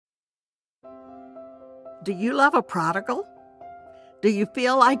Do you love a prodigal? Do you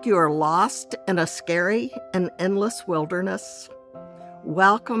feel like you are lost in a scary and endless wilderness?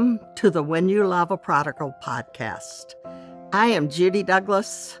 Welcome to the When You Love a Prodigal podcast. I am Judy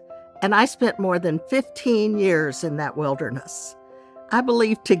Douglass, and I spent more than 15 years in that wilderness. I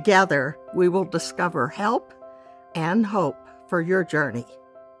believe together we will discover help and hope for your journey.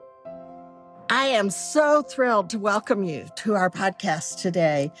 I am so thrilled to welcome you to our podcast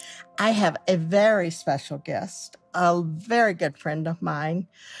today. I have a very special guest, a very good friend of mine.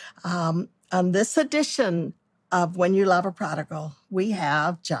 On this edition of When You Love a Prodigal, we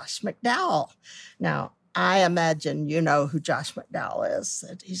have Josh McDowell. Now, I imagine you know who Josh McDowell is.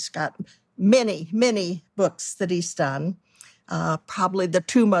 He's got many, many books that he's done. Probably the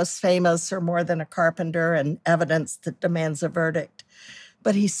two most famous are More Than a Carpenter and Evidence That Demands a Verdict.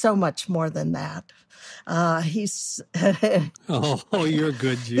 But he's so much more than that. He's you're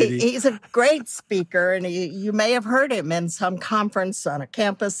good, Judy. He's a great speaker, and you may have heard him in some conference on a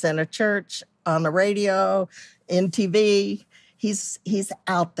campus, in a church, on the radio, in TV. He's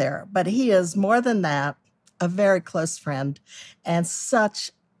out there, but he is more than that, a very close friend, and such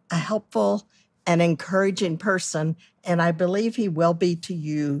a helpful and encouraging person, and I believe he will be to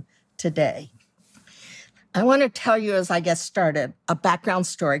you today. I want to tell you, as I get started, a background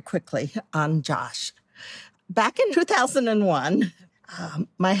story quickly on Josh. Back in 2001,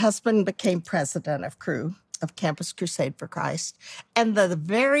 my husband became president of Cru, of Campus Crusade for Christ. And the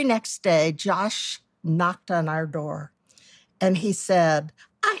very next day, Josh knocked on our door. And he said,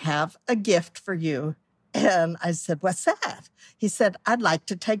 "I have a gift for you." And I said, "What's that?" He said, "I'd like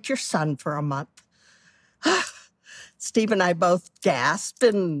to take your son for a month." Steve and I both gasped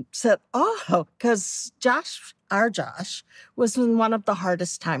and said, "Oh," because our Josh, was in one of the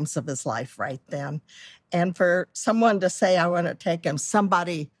hardest times of his life right then. And for someone to say, "I want to take him,"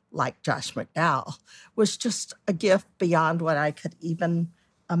 somebody like Josh McDowell, was just a gift beyond what I could even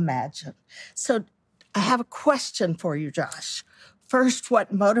imagine. So I have a question for you, Josh. First,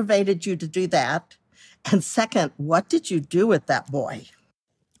 what motivated you to do that? And second, what did you do with that boy?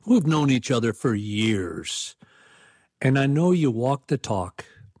 We've known each other for years. And I know you walk the talk,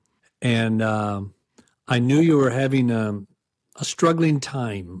 and I knew you were having a struggling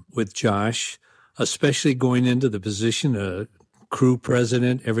time with Josh, especially going into the position of Cru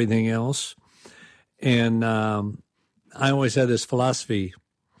president, everything else. And I always had this philosophy,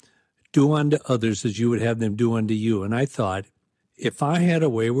 do unto others as you would have them do unto you. And I thought, if I had a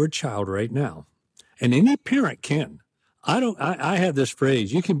wayward child right now, and any parent can, I have this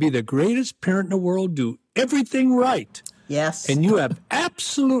phrase, you can be the greatest parent in the world, do everything right. Yes. And you have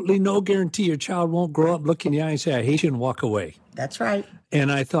absolutely no guarantee your child won't grow up, look in the eye and say, "I hate you," and walk away. That's right.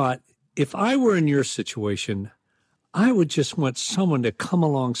 And I thought, if I were in your situation, I would just want someone to come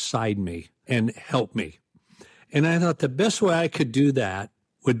alongside me and help me. And I thought the best way I could do that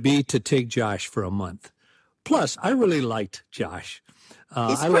would be to take Josh for a month. Plus, I really liked Josh.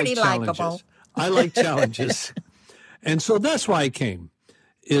 He's pretty likable. I like challenges. And so that's why I came,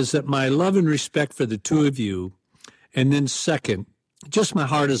 is that my love and respect for the two of you, and then second, just my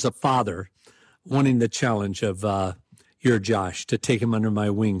heart as a father, wanting the challenge of your Josh, to take him under my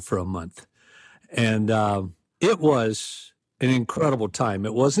wing for a month. And it was an incredible time.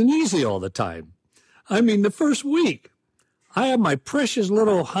 It wasn't easy all the time. I mean, the first week, I had my precious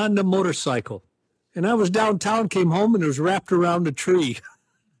little Honda motorcycle, and I was downtown, came home, and it was wrapped around a tree.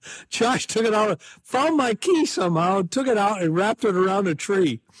 Josh took it out, found my key somehow, took it out and wrapped it around a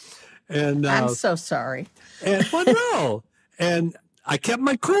tree. And I'm so sorry. But no. And I kept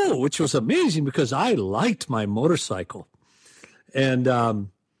my cool, which was amazing because I liked my motorcycle. And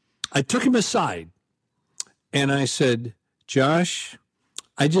I took him aside and I said, "Josh,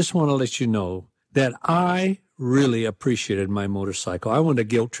 I just want to let you know that I really appreciated my motorcycle. I wanted a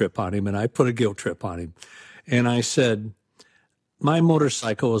guilt trip on him, and I put a guilt trip on him. And I said, my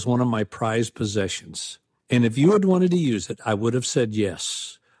motorcycle was one of my prized possessions. And if you had wanted to use it, I would have said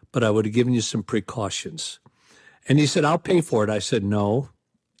yes, but I would have given you some precautions." And he said, "I'll pay for it." I said, "No,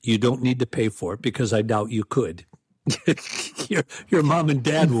 you don't need to pay for it because I doubt you could." your mom and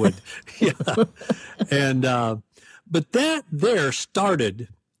dad would. Yeah. And, but that there started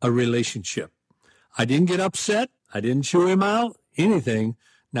a relationship. I didn't get upset. I didn't chew him out, anything.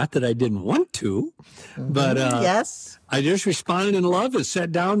 Not that I didn't want to, but yes. I just responded in love and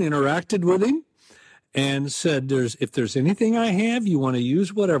sat down, interacted with him, and said, if there's anything I have, you want to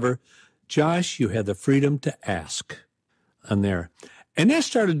use, whatever, Josh, you have the freedom to ask on there. And that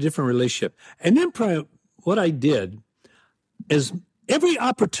started a different relationship. And then probably what I did is every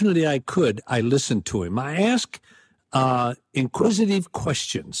opportunity I could, I listened to him. I asked inquisitive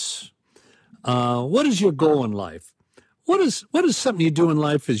questions. What is your goal in life? What is something you do in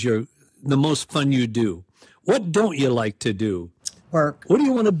life is the most fun you do? What don't you like to do? Work. What do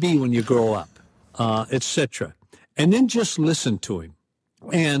you want to be when you grow up? Etc. And then just listen to him.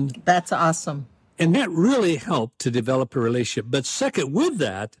 And that's awesome. And that really helped to develop a relationship. But second, with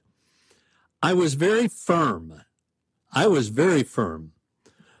that, I was very firm.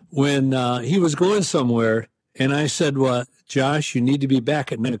 When he was going somewhere, and I said, well, Josh, you need to be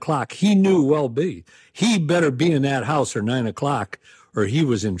back at 9 o'clock. He knew he better be in that house at 9 o'clock or he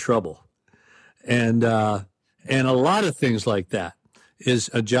was in trouble. And a lot of things like that is,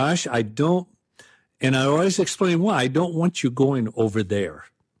 Josh, and I always explain why. I don't want you going over there.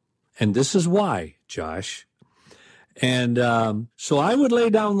 And this is why, Josh. And so I would lay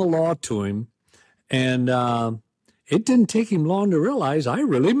down the law to him, and it didn't take him long to realize I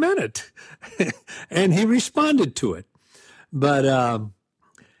really meant it. And he responded to it. But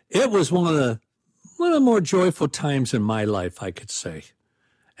it was one of the more joyful times in my life, I could say,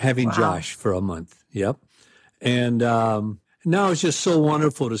 having Josh for a month. Yep. And now it's just so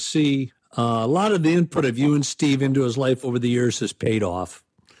wonderful to see a lot of the input of you and Steve into his life over the years has paid off.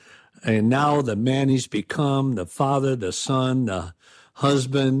 And now the man he's become, the father, the son, the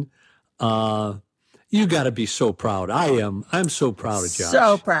husband, you got to be so proud. I am. I'm so proud of Josh.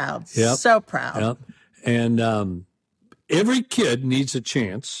 So proud. Yep. So proud. Yep. And every kid needs a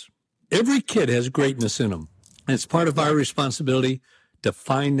chance. Every kid has greatness in them. And it's part of our responsibility to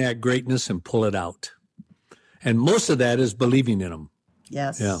find that greatness and pull it out. And most of that is believing in them.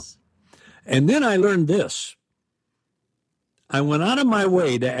 Yes. Yeah. And then I learned this. I went out of my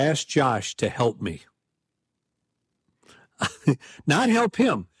way to ask Josh to help me. Not help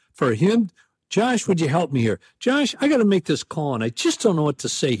him. For him, Josh, would you help me here? Josh, I got to make this call, and I just don't know what to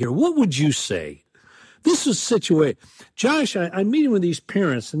say here. What would you say? This is a situation. Josh, I'm meeting with these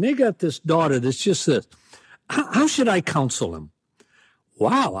parents, and they got this daughter that's just this. How should I counsel him?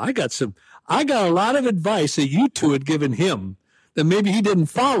 Wow, I got a lot of advice that you two had given him that maybe he didn't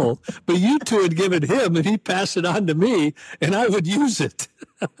follow, but you two had given him, and he passed it on to me, and I would use it.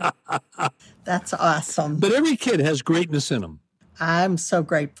 That's awesome. But every kid has greatness in them. I'm so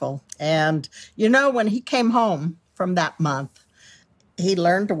grateful. And, when he came home from that month, he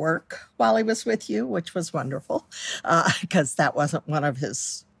learned to work while he was with you, which was wonderful, because that wasn't one of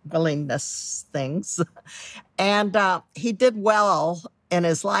his willingness things. And he did well in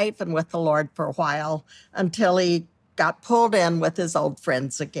his life and with the Lord for a while until he got pulled in with his old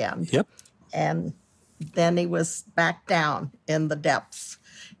friends again. Yep. And then he was back down in the depths.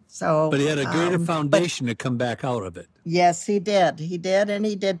 So, but he had a greater foundation to come back out of it. Yes, he did. He did, and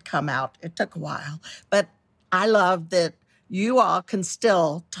he did come out. It took a while. But I love that you all can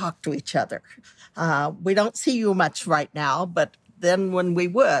still talk to each other. We don't see you much right now, but then when we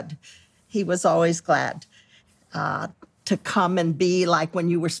would, he was always glad to come and be like when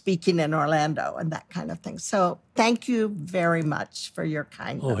you were speaking in Orlando and that kind of thing. So thank you very much for your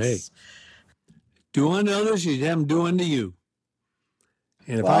kindness. Oh, hey. Do unto others, you have them do unto you.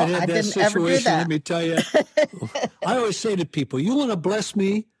 And if I had that situation, let me tell you, I always say to people, you want to bless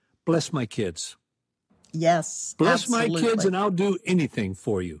me, bless my kids. Yes, bless absolutely. my kids, and I'll do anything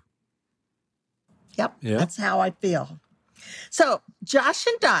for you. Yep, that's how I feel. So Josh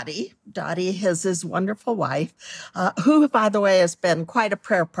and Dottie is his wonderful wife, who, by the way, has been quite a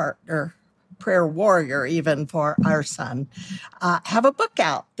prayer partner, prayer warrior even for our son, have a book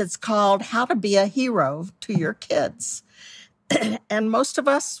out that's called How to Be a Hero to Your Kids. And most of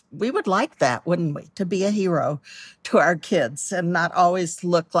us, we would like that, wouldn't we? To be a hero to our kids and not always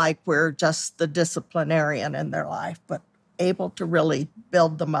look like we're just the disciplinarian in their life, but able to really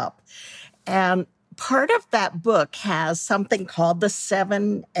build them up. And part of that book has something called the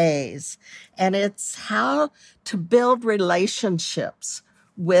 7 A's, and it's how to build relationships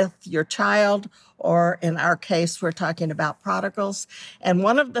with your child, or in our case, we're talking about prodigals. And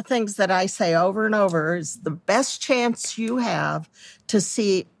one of the things that I say over and over is the best chance you have to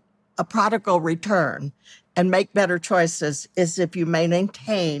see a prodigal return and make better choices is if you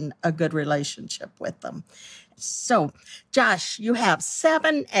maintain a good relationship with them. So, Josh, you have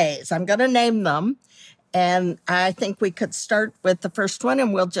 7 A's. I'm going to name them. And I think we could start with the first one,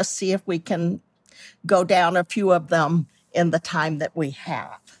 and we'll just see if we can go down a few of them in the time that we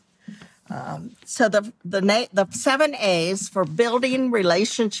have. So the 7 A's for building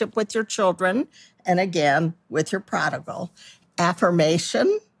relationship with your children, and again, with your prodigal: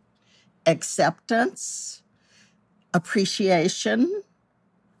 affirmation, acceptance, appreciation,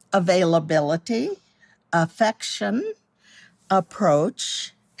 availability, affection,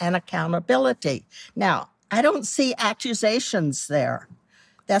 approach, and accountability. Now, I don't see accusations there.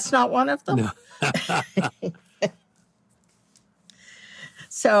 That's not one of them? No.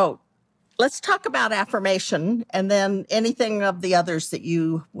 So let's talk about affirmation and then anything of the others that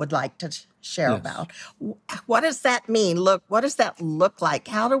you would like to share about. What does that mean? What does that look like?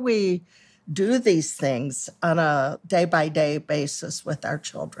 How do we do these things on a day-by-day basis with our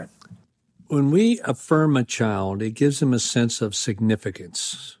children? When we affirm a child, it gives them a sense of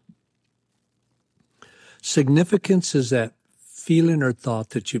significance. Significance is that feeling or thought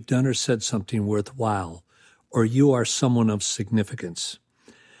that you've done or said something worthwhile, or you are someone of significance.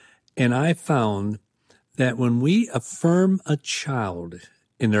 And I found that when we affirm a child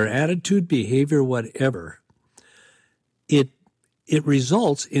in their attitude, behavior, whatever, it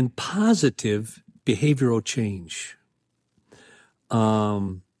results in positive behavioral change.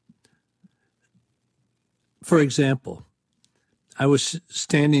 For example, I was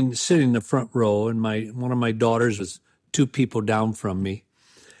sitting in the front row, and one of my daughters was 2 people down from me,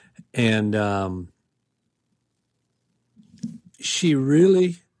 and she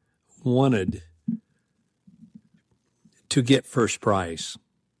really wanted to get first prize,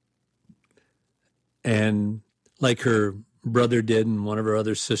 and like her brother did, and one of her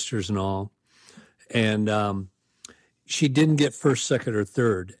other sisters and all, and she didn't get first, second, or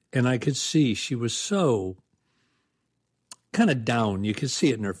third, and I could see she was so kind of down. You could see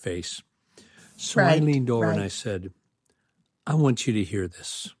it in her face. So I leaned over and I said, I want you to hear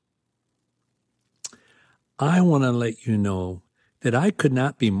this. I want to let you know that I could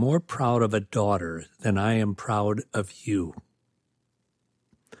not be more proud of a daughter than I am proud of you.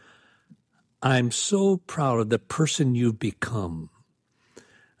 I'm so proud of the person you've become,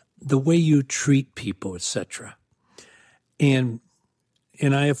 the way you treat people, etc. And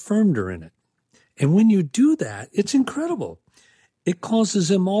I affirmed her in it. And when you do that, it's incredible. It causes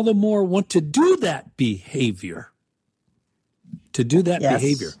them all the more want to do that behavior.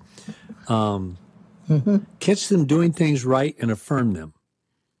 Behavior. Catch them doing things right and affirm them.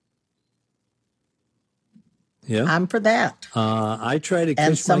 Yeah, I'm for that. I try to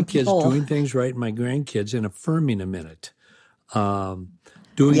catch my kids doing things right and my grandkids and affirming a minute.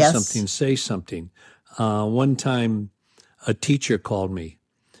 Doing something, say something. One time a teacher called me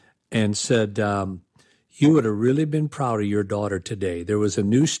and said, you would have really been proud of your daughter today. There was a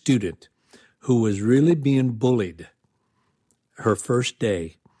new student who was really being bullied her first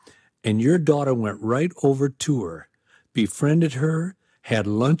day, and your daughter went right over to her, befriended her, had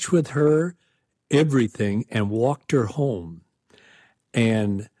lunch with her, everything, and walked her home.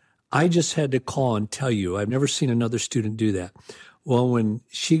 And I just had to call and tell you, I've never seen another student do that. Well, when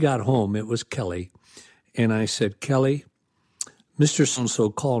she got home, it was Kelly, and I said, Kelly, Mr. So-and-so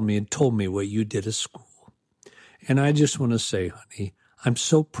called me and told me what you did at school. And I just want to say, honey, I'm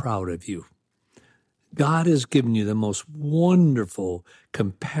so proud of you. God has given you the most wonderful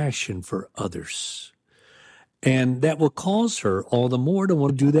compassion for others. And that will cause her all the more to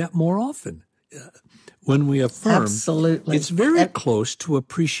want to do that more often. When we affirm, absolutely, it's very close to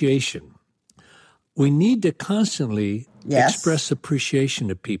appreciation. We need to constantly express appreciation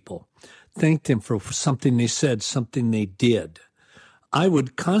to people. Thank them for something they said, something they did. I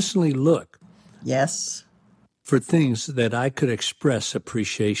would constantly look for things that I could express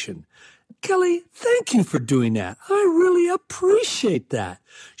appreciation. Kelly, thank you for doing that. I really appreciate that.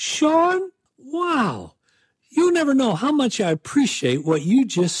 Sean, wow. You never know how much I appreciate what you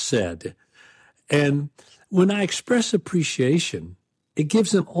just said. And when I express appreciation, it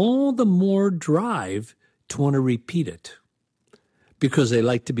gives them all the more drive to want to repeat it because they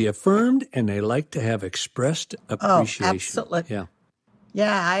like to be affirmed and they like to have expressed appreciation. Oh, absolutely. Yeah.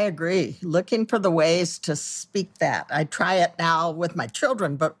 Yeah, I agree. Looking for the ways to speak that. I try it now with my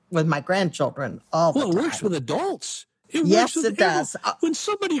children, but with my grandchildren all the time. Well, it works with adults. It does. When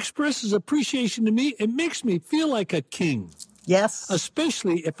somebody expresses appreciation to me, it makes me feel like a king. Yes.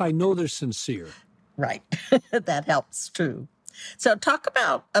 Especially if I know they're sincere. Right. That helps too. So talk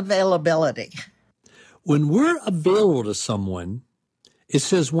about availability. When we're available to someone, it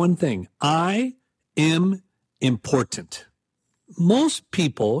says one thing: I am important. Most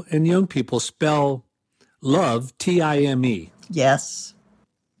people and young people spell love T-I-M-E. Yes.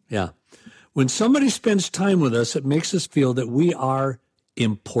 Yeah. When somebody spends time with us, it makes us feel that we are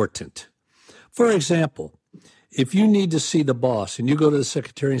important. For example, if you need to see the boss and you go to the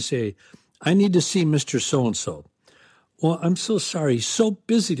secretary and say, I need to see Mr. So-and-so. Well, I'm so sorry. He's so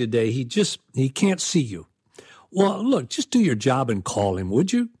busy today. He can't see you. Well, look, just do your job and call him,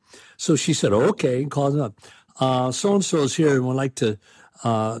 would you? So she said, okay, and called him up. So-and-so is here and would like to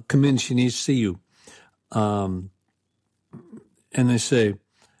come in. She needs to see you. And they say,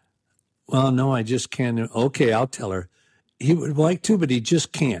 well, no, I just can't. Okay, I'll tell her. He would like to, but he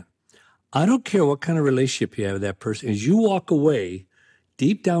just can't. I don't care what kind of relationship you have with that person. As you walk away,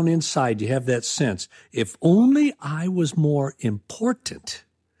 deep down inside, you have that sense, if only I was more important,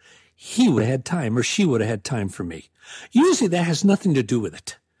 he would have had time or she would have had time for me. Usually that has nothing to do with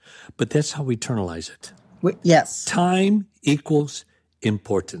it, but that's how we internalize it. Yes. Time equals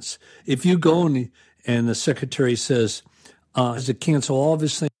importance. If you go and the secretary says, has to cancel all of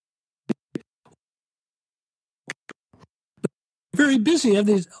his things, very busy.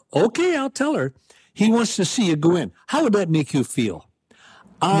 Okay, I'll tell her. He wants to see you go in. How would that make you feel?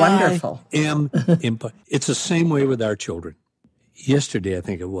 Wonderful. It's the same way with our children. Yesterday, I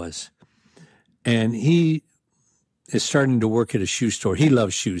think it was. And he is starting to work at a shoe store. He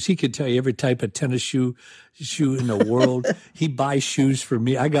loves shoes. He could tell you every type of tennis shoe in the world. He buys shoes for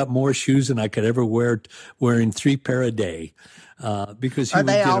me. I got more shoes than I could ever wear, wearing 3 pair a day. Because Are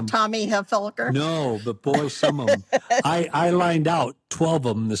they all Tommy Hilfiger? No, but boy, some of them. I lined out 12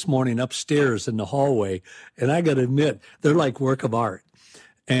 of them this morning upstairs in the hallway, and I got to admit, they're like work of art.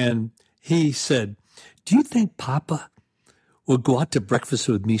 And he said, do you think Papa will go out to breakfast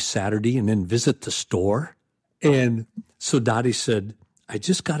with me Saturday and then visit the store? And so Dottie said, I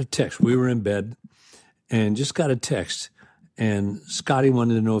just got a text. We were in bed and just got a text. And Scotty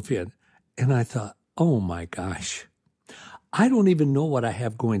wanted to know if he had. And I thought, oh, my gosh. I don't even know what I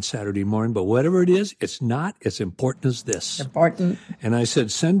have going Saturday morning, but whatever it is, it's not as important as this. Important. And I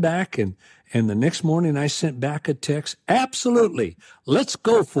said, send back. And the next morning I sent back a text. Absolutely. Let's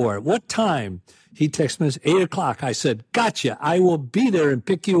go for it. What time? He texted me at 8 o'clock. I said, gotcha. I will be there and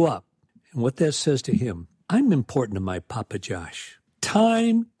pick you up. And what that says to him, I'm important to my Papa Josh.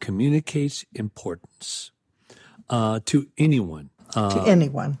 Time communicates importance to anyone. To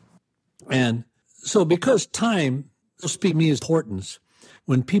anyone. And so because time speak me as importance.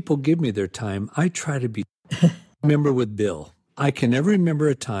 When people give me their time, I try to be. Remember with Bill, I can never remember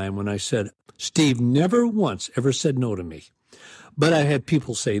a time when I said, Steve never once ever said no to me. But I had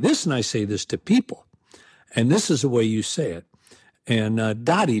people say this, and I say this to people. And this is the way you say it. And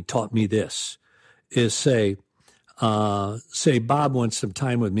Dottie taught me this, is say, Bob wants some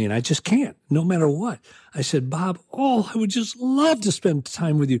time with me, and I just can't, no matter what. I said, Bob, I would just love to spend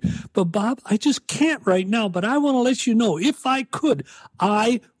time with you. But, Bob, I just can't right now, but I want to let you know, if I could,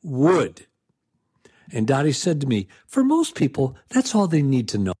 I would. And Dottie said to me, for most people, that's all they need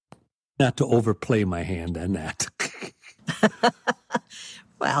to know, not to overplay my hand on that.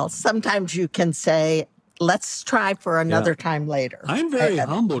 Well, sometimes you can say, let's try for another time later. I'm very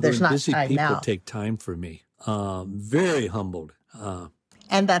humbled when busy people now. take time for me. Very humbled.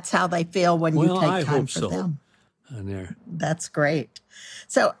 And that's how they feel when you take time for them. That's great.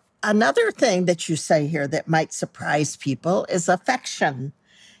 So another thing that you say here that might surprise people is affection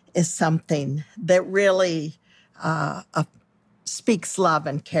is something that really speaks love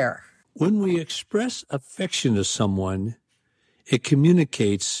and care. When we express affection to someone, it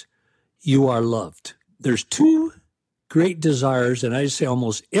communicates you are loved. There's 2 great desires, and I say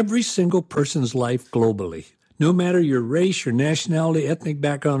almost every single person's life globally. No matter your race, your nationality, ethnic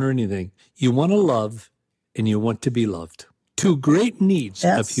background, or anything, you want to love and you want to be loved. 2 great needs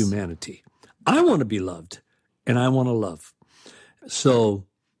of humanity. I want to be loved and I want to love. So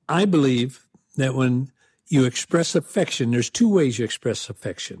I believe that when you express affection, there's 2 ways you express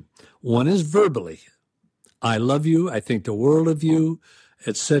affection. One is verbally. I love you. I think the world of you,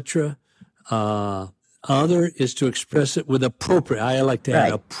 etc. Other is to express it with appropriate, I like to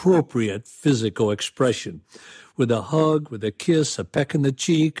add appropriate physical expression, with a hug, with a kiss, a peck in the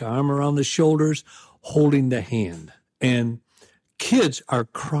cheek, arm around the shoulders, holding the hand. And kids are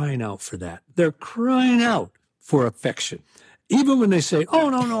crying out for that. They're crying out for affection. Even when they say, oh,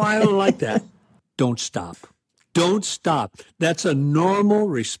 no, I don't like that. Don't stop. Don't stop. That's a normal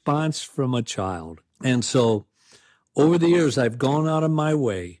response from a child. And so over the years, I've gone out of my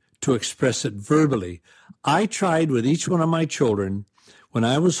way to express it verbally. I tried with each one of my children, when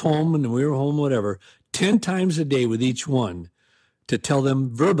I was home and we were home, whatever, 10 times a day with each one to tell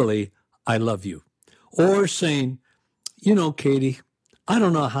them verbally, I love you. Or saying, Katie, I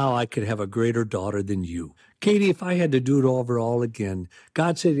don't know how I could have a greater daughter than you. Katie, if I had to do it over all again,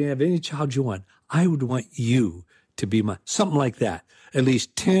 God said, you have any child you want, I would want you to be something like that, at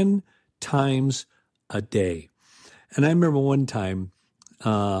least 10 times a day. And I remember one time,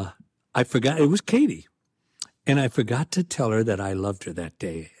 I forgot, it was Katie, and I forgot to tell her that I loved her that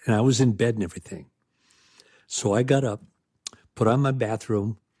day, and I was in bed and everything. So I got up, put on my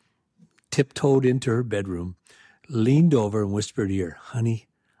bathroom, tiptoed into her bedroom, leaned over and whispered to her, honey,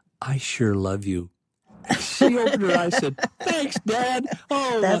 I sure love you. She opened her eyes and said, thanks, Dad.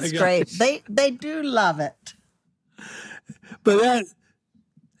 Oh, that's great. They do love it. But that,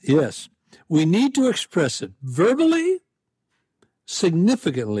 yes, we need to express it verbally,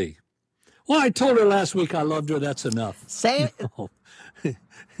 significantly. Well, I told her last week I loved her. That's enough. Say it. No.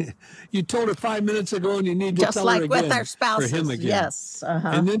 You told her 5 minutes ago, and you need to Just tell like her again with our spouses. for him again. Yes.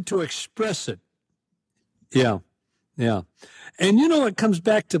 And then to express it. Yeah. And you know, it comes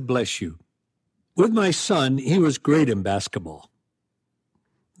back to bless you. With my son, he was great in basketball.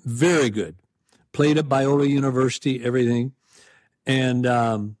 Very good. Played at Biola University, everything.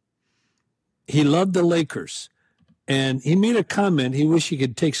 And he loved the Lakers. And he made a comment. He wished he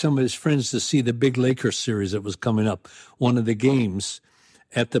could take some of his friends to see the big Lakers series that was coming up, one of the games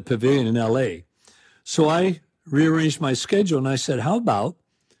at the Pavilion in L.A. So I rearranged my schedule, and I said, how about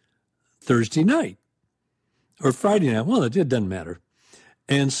Thursday night or Friday night? Well, it doesn't matter.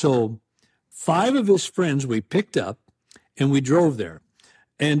 And so 5 of his friends we picked up, and we drove there.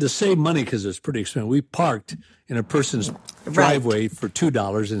 And to save money, because it's pretty expensive, we parked in a person's driveway for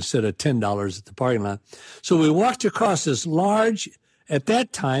 $2 instead of $10 at the parking lot. So we walked across this large, at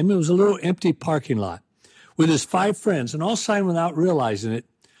that time, it was a little empty parking lot with his 5 friends, and all signed without realizing it.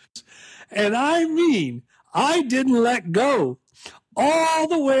 And I mean, I didn't let go all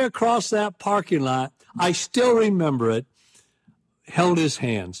the way across that parking lot. I still remember it, held his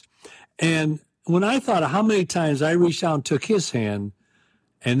hands. And when I thought of how many times I reached out and took his hand,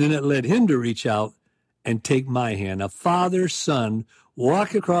 and then it led him to reach out and take my hand. A father, son,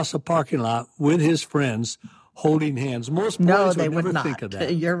 walk across a parking lot with his friends holding hands. Most boys would never think of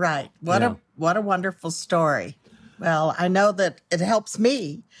that. You're right. What a wonderful story. Well, I know that it helps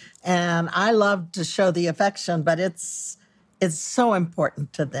me, and I love to show the affection, but it's so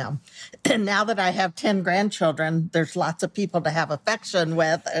important to them. And now that I have 10 grandchildren, there's lots of people to have affection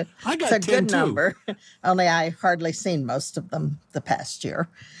with. I got it's a 10 good too. number. Only I hardly seen most of them the past year.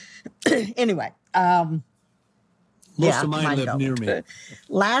 Anyway. Most of mine live near me.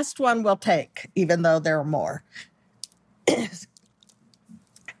 Last one we'll take, even though there are more.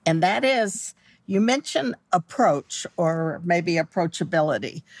 And that is, you mentioned approach or maybe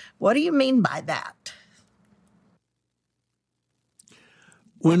approachability. What do you mean by that?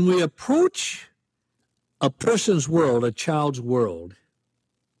 When we approach a person's world, a child's world,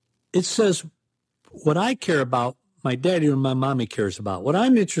 it says what I care about, my daddy or my mommy cares about. What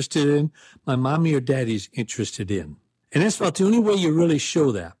I'm interested in, my mommy or daddy's interested in. And that's about the only way you really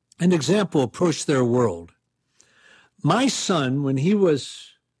show that. An example, approach their world. My son, when he was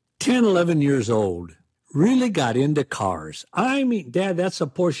 10, 11 years old, really got into cars. I mean, Dad, that's a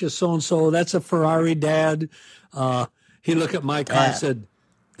Porsche so-and-so. That's a Ferrari, Dad. He looked at my car and said,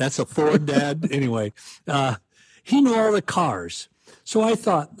 that's a Ford, Dad. Anyway, he knew all the cars. So I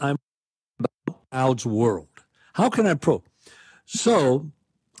thought, I'm about child's world. How can I approach? So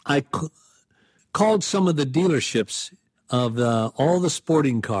I called some of the dealerships of all the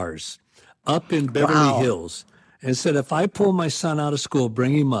sporting cars up in Beverly Hills and said, if I pull my son out of school,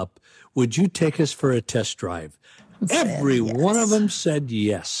 bring him up, would you take us for a test drive? Every one of them said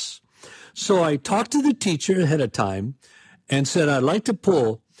yes. So I talked to the teacher ahead of time and said, I'd like to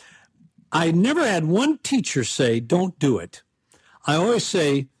pull. I never had one teacher say, don't do it. I always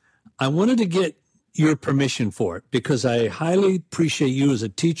say, I wanted to get your permission for it because I highly appreciate you as a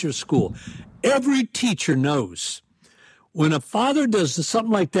teacher of school. Every teacher knows when a father does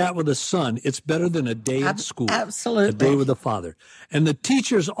something like that with a son, it's better than a day at school. Absolutely. A day with a father. And the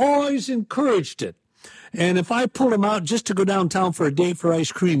teachers always encouraged it. And if I pulled him out just to go downtown for a date for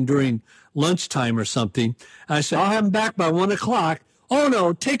ice cream during lunchtime or something, I said, I'll have him back by 1 o'clock. Oh,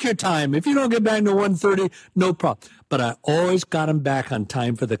 no, take your time. If you don't get back to 1:30, no problem. But I always got him back on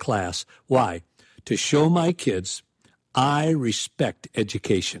time for the class. Why? To show my kids I respect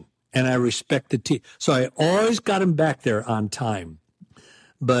education and I respect the teacher. So I always got him back there on time.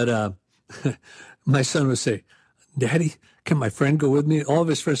 But my son would say, Daddy, can my friend go with me? All of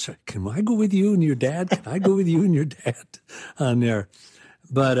his friends say, can I go with you and your dad? Can I go with you and your dad on there?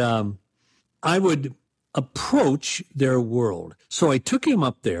 But I would approach their world. So I took him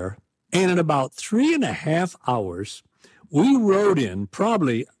up there, and in about 3.5 hours, we rode in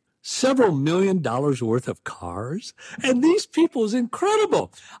probably several $1 million worth of cars. And these people is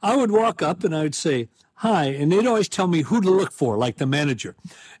incredible. I would walk up and I would say, hi. And they'd always tell me who to look for, like the manager.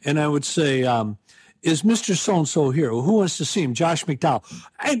 And I would say, is Mr. So-and-so here? Who wants to see him? Josh McDowell.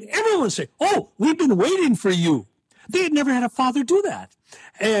 And everyone would say, oh, we've been waiting for you. They had never had a father do that.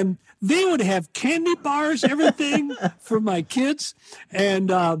 And they would have candy bars, everything for my kids. And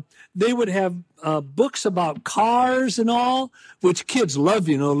they would have books about cars and all, which kids love,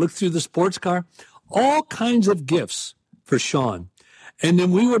 look through the sports car. All kinds of gifts for Sean. And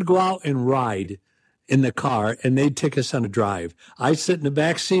then we would go out and ride in the car, and they'd take us on a drive. I'd sit in the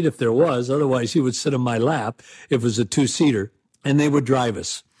back seat if there was. Otherwise, he would sit on my lap if it was a two-seater, and they would drive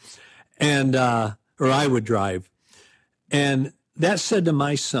us. And or I would drive. And that said to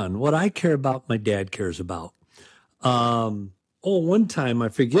my son, what I care about, my dad cares about. One time, I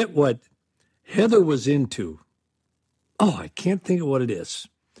forget what Heather was into. Oh, I can't think of what it is.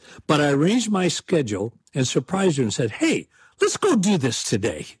 But I arranged my schedule and surprised her and said, hey, let's go do this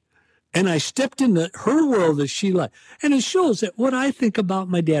today. And I stepped into her world that she liked. And it shows that what I think about,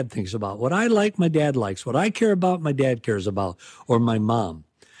 my dad thinks about. What I like, my dad likes. What I care about, my dad cares about, or my mom.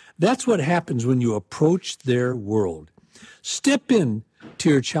 That's what happens when you approach their world. Step in to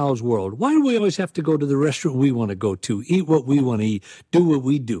your child's world. Why do we always have to go to the restaurant we want to go to, eat what we want to eat, do what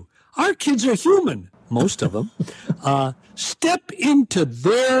we do? Our kids are human, most of them. Step into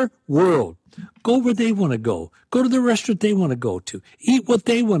their world. Go where they want to go. Go to the restaurant they want to go to. Eat what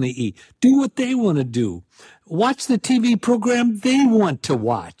they want to eat. Do what they want to do. Watch the TV program they want to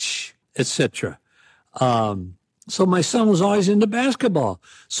watch, etc. So my son was always into basketball.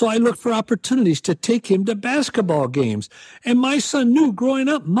 So I looked for opportunities to take him to basketball games. And my son knew growing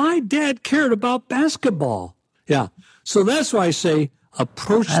up, my dad cared about basketball. Yeah. So that's why I say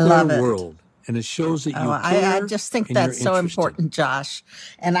approach their world. And it shows that you care. I just think that's so important, Josh.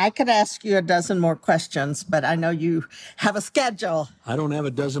 And I could ask you a dozen more questions, but I know you have a schedule. I don't have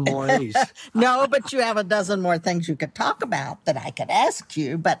a dozen more A's. No, but you have a dozen more things you could talk about that I could ask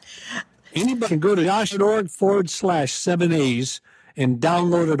you. But anybody can go to josh.org/7A's and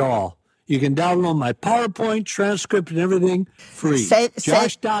download it all. You can download my PowerPoint, transcript, and everything free.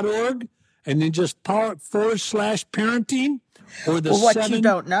 Josh.org, and then just /parenting. What you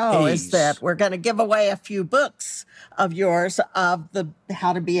don't know is that we're going to give away a few books of yours of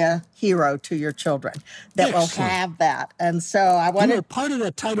how to be a hero to your children that will have that. And so I wanted part of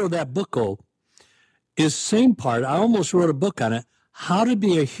the title of that book is same part. I almost wrote a book on it. How to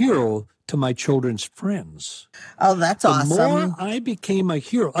be a hero to my children's friends. Oh, that's awesome. The more I became a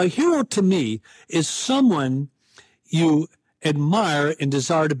hero to me is someone you admire and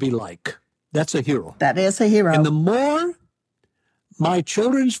desire to be like. That's a hero. That is a hero. And the more my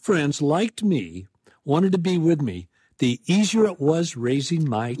children's friends liked me, wanted to be with me, the easier it was raising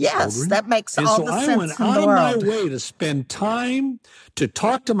my children. Yes, that makes all the sense in the world. And so I went out of my way to spend time to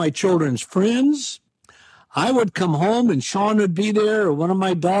talk to my children's friends. I would come home and Sean would be there, or one of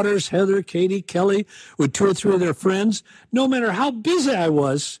my daughters, Heather, Katie, Kelly, with 2 or 3 of their friends. No matter how busy I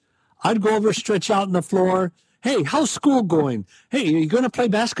was, I'd go over, stretch out on the floor. Hey, how's school going? Hey, are you going to play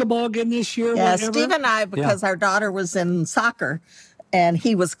basketball again this year? Yeah, Steve and I, because our daughter was in soccer and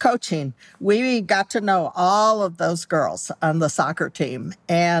he was coaching, we got to know all of those girls on the soccer team.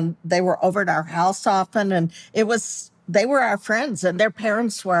 And they were over at our house often, and they were our friends, and their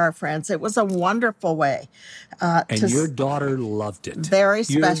parents were our friends. It was a wonderful way. And your daughter loved it. Very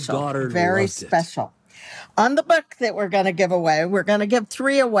special. Your daughter very loved special. It. On the book that we're going to give away, we're going to give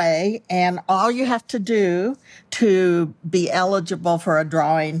 3 away, and all you have to do to be eligible for a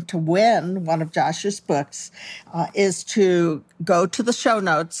drawing to win one of Josh's books is to go to the show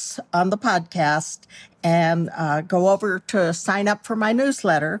notes on the podcast and go over to sign up for my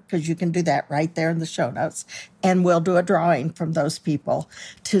newsletter, because you can do that right there in the show notes, and we'll do a drawing from those people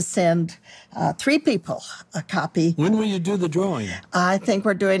to send 3 people a copy. When will you do the drawing? I think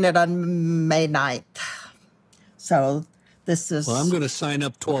we're doing it on May 9th. So this is... Well, I'm going to sign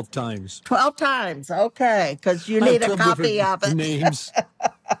up 12 times. 12 times, okay, because you need a copy of it. Names.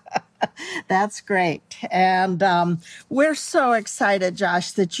 That's great. And we're so excited,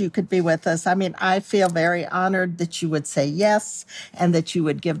 Josh, that you could be with us. I mean, I feel very honored that you would say yes and that you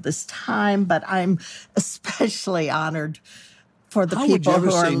would give this time, but I'm especially honored for the people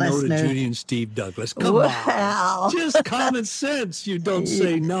who are listening. How would you ever say no to Judy and Steve Douglass? Come on. Just common sense. You don't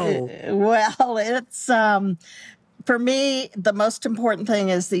say no. Well, it's, for me, the most important thing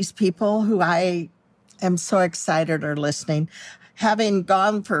is these people who I am so excited are listening. Having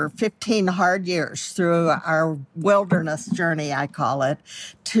gone for 15 hard years through our wilderness journey, I call it,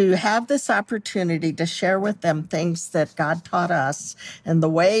 to have this opportunity to share with them things that God taught us and the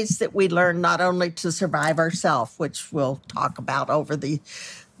ways that we learn not only to survive ourselves, which we'll talk about over the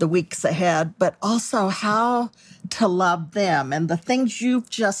weeks ahead, but also how to love them. And the things you've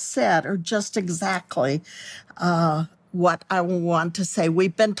just said are just exactly what I want to say.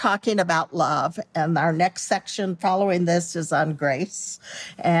 We've been talking about love, and our next section following this is on grace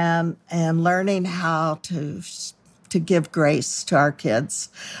and learning how to give grace to our kids.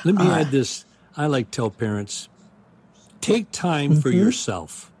 Let me add this. I like to tell parents, take time for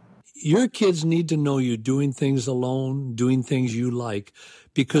yourself. Your kids need to know you doing things alone, doing things you like,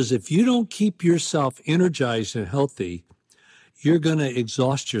 Because if you don't keep yourself energized and healthy, you're going to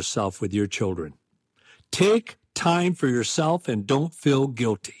exhaust yourself with your children. Take time for yourself and don't feel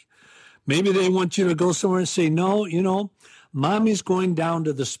guilty. Maybe they want you to go somewhere and say, no, Mommy's going down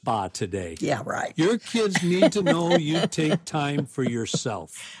to the spa today. Yeah, right. Your kids need to know you take time for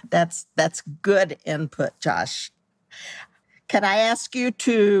yourself. That's good input, Josh. Can I ask you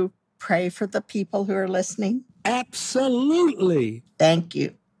to pray for the people who are listening? Absolutely. Thank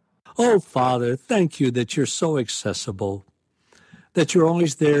you. Oh, Father, thank you that you're so accessible, that you're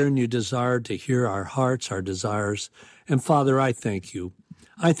always there and you desire to hear our hearts, our desires. And Father, I thank you.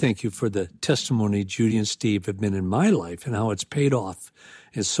 I thank you for the testimony Judy and Steve have been in my life and how it's paid off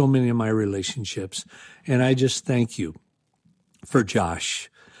in so many of my relationships. And I just thank you for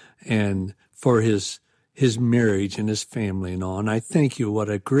Josh and for his marriage and his family and all. And I thank you what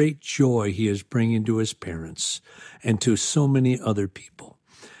a great joy he is bringing to his parents and to so many other people.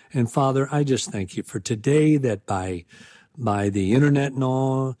 And Father, I just thank you for today that by the internet and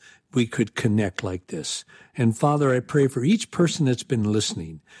all, we could connect like this. And Father, I pray for each person that's been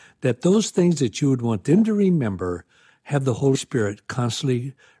listening, that those things that you would want them to remember, have the Holy Spirit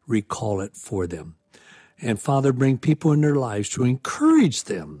constantly recall it for them. And Father, bring people in their lives to encourage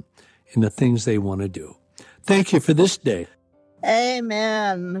them in the things they want to do. Thank you for this day.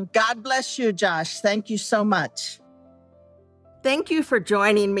 Amen. God bless you, Josh. Thank you so much. Thank you for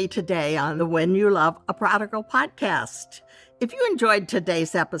joining me today on the When You Love a Prodigal podcast. If you enjoyed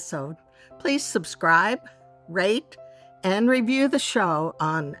today's episode, please subscribe, rate, and review the show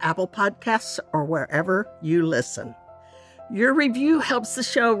on Apple Podcasts or wherever you listen. Your review helps the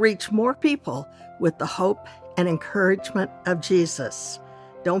show reach more people with the hope and encouragement of Jesus.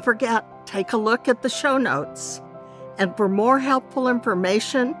 Don't forget, take a look at the show notes. And for more helpful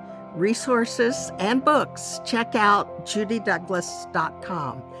information, resources, and books, check out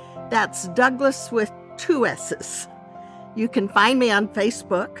judydouglass.com. That's Douglas with 2 S's. You can find me on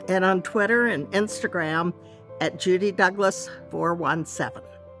Facebook and on Twitter and Instagram at judydouglass417.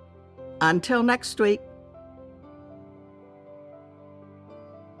 Until next week.